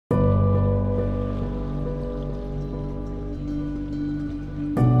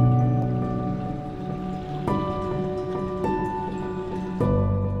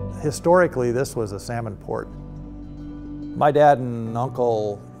Historically, this was a salmon port. My dad and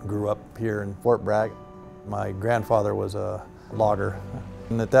uncle grew up here in Fort Bragg. My grandfather was a logger.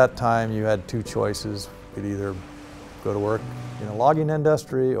 And at that time, you had two choices. You could either go to work in a logging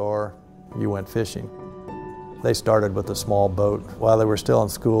industry or you went fishing. They started with a small boat. While they were still in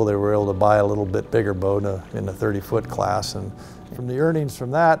school, they were able to buy a little bit bigger boat in the 30-foot class. And from the earnings from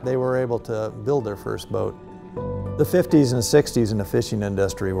that, they were able to build their first boat. The 50s and 60s in the fishing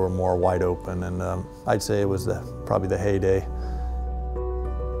industry were more wide open, and I'd say it was probably the heyday.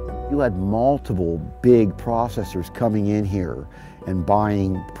 You had multiple big processors coming in here and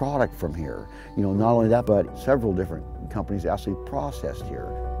buying product from here. You know, not only that, but several different companies actually processed here.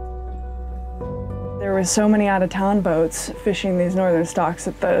 There were so many out-of-town boats fishing these northern stocks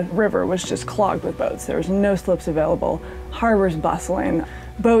that the river was just clogged with boats. There was no slips available, harbors bustling,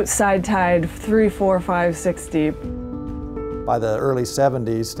 boats side-tied 3, 4, 5, 6 deep. By the early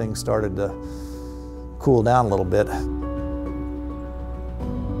 70s, things started to cool down a little bit.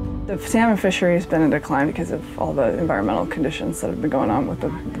 The salmon fishery has been in decline because of all the environmental conditions that have been going on with the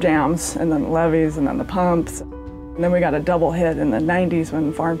dams and then the levees and then the pumps. And then we got a double hit in the 90s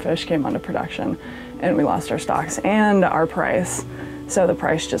when farm fish came onto production and we lost our stocks and our price. So the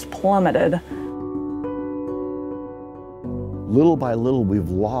price just plummeted. Little by little, we've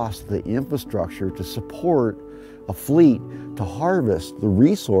lost the infrastructure to support a fleet to harvest the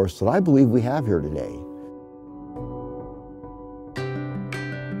resource that I believe we have here today.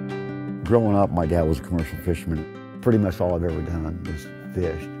 Growing up, my dad was a commercial fisherman. Pretty much all I've ever done was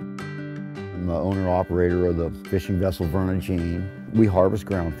fish. I'm the owner-operator of the fishing vessel Verna Jean. We harvest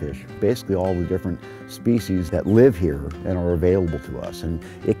groundfish, basically all the different species that live here and are available to us. And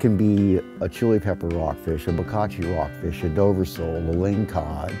it can be a chili pepper rockfish, a bokashi rockfish, a Dover sole, a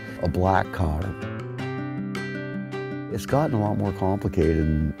lingcod, a black cod. It's gotten a lot more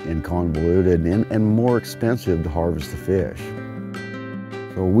complicated and convoluted and more expensive to harvest the fish.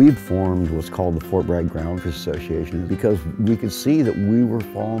 So we've formed what's called the Fort Bragg Groundfish Association because we could see that we were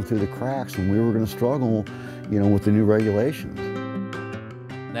falling through the cracks and we were going to struggle, you know, with the new regulations.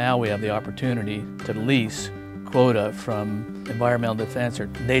 Now we have the opportunity to lease quota from Environmental Defense or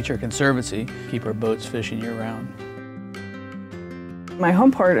Nature Conservancy, keep our boats fishing year-round. My home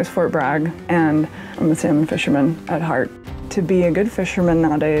port is Fort Bragg, and I'm a salmon fisherman at heart. To be a good fisherman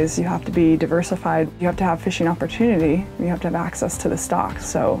nowadays, you have to be diversified. You have to have fishing opportunity. You have to have access to the stock.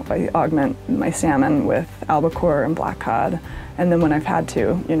 So I augment my salmon with albacore and black cod. And then when I've had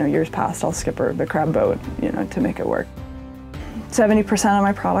to, you know, years past, I'll skipper the crab boat, you know, to make it work. 70% of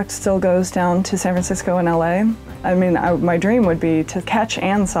my product still goes down to San Francisco and LA. I mean, my dream would be to catch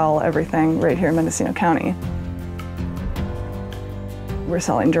and sell everything right here in Mendocino County. We're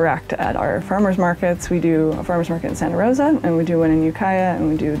selling direct at our farmers markets. We do a farmers market in Santa Rosa, and we do one in Ukiah, and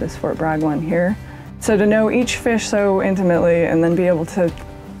we do this Fort Bragg one here. So to know each fish so intimately and then be able to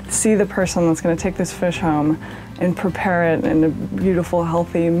see the person that's going to take this fish home and prepare it in a beautiful,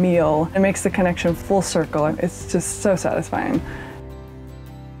 healthy meal, it makes the connection full circle. It's just so satisfying.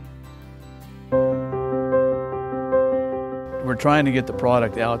 We're trying to get the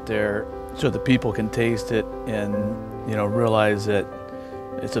product out there so that people can taste it and, you know, realize that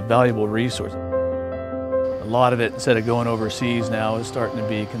it's a valuable resource. A lot of it, instead of going overseas now, is starting to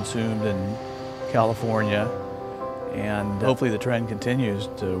be consumed in California. And hopefully the trend continues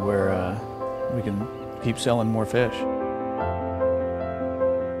to where we can keep selling more fish.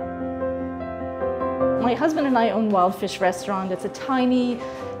 My husband and I own Wild Fish Restaurant. It's a tiny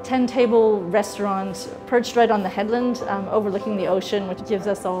 10-table restaurant perched right on the headland overlooking the ocean, which gives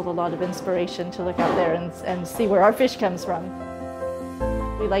us all a lot of inspiration to look out there and see where our fish comes from.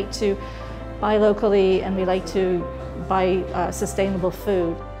 We like to buy locally and we like to buy sustainable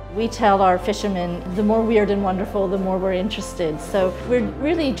food. We tell our fishermen, the more weird and wonderful, the more we're interested. So we're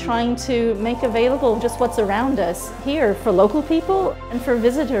really trying to make available just what's around us here for local people and for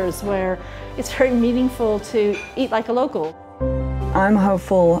visitors, where it's very meaningful to eat like a local. I'm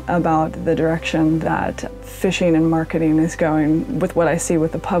hopeful about the direction that fishing and marketing is going with what I see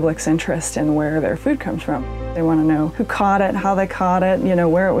with the public's interest in where their food comes from. They want to know who caught it, how they caught it, you know,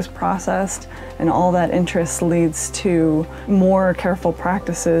 where it was processed, and all that interest leads to more careful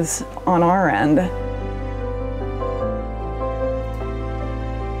practices on our end.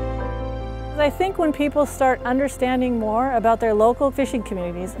 I think when people start understanding more about their local fishing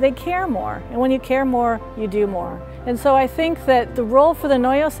communities, they care more. And when you care more, you do more. And so I think that the role for the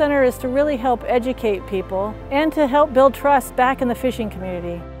Noyo Center is to really help educate people and to help build trust back in the fishing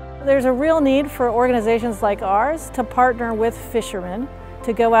community. There's a real need for organizations like ours to partner with fishermen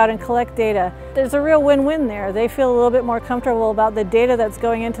to go out and collect data. There's a real win-win there. They feel a little bit more comfortable about the data that's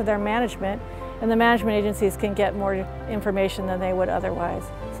going into their management, and the management agencies can get more information than they would otherwise.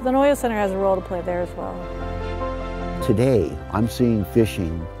 So the Noyo Center has a role to play there as well. Today, I'm seeing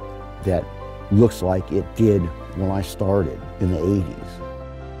fishing that looks like it did when I started in the 80s.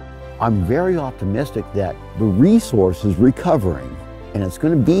 I'm very optimistic that the resource is recovering and it's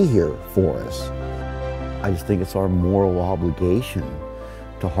going to be here for us. I just think it's our moral obligation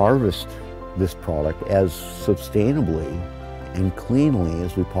to harvest this product as sustainably and cleanly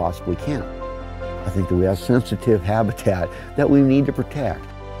as we possibly can. I think that we have sensitive habitat that we need to protect.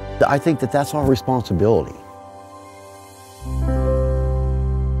 I think that that's our responsibility.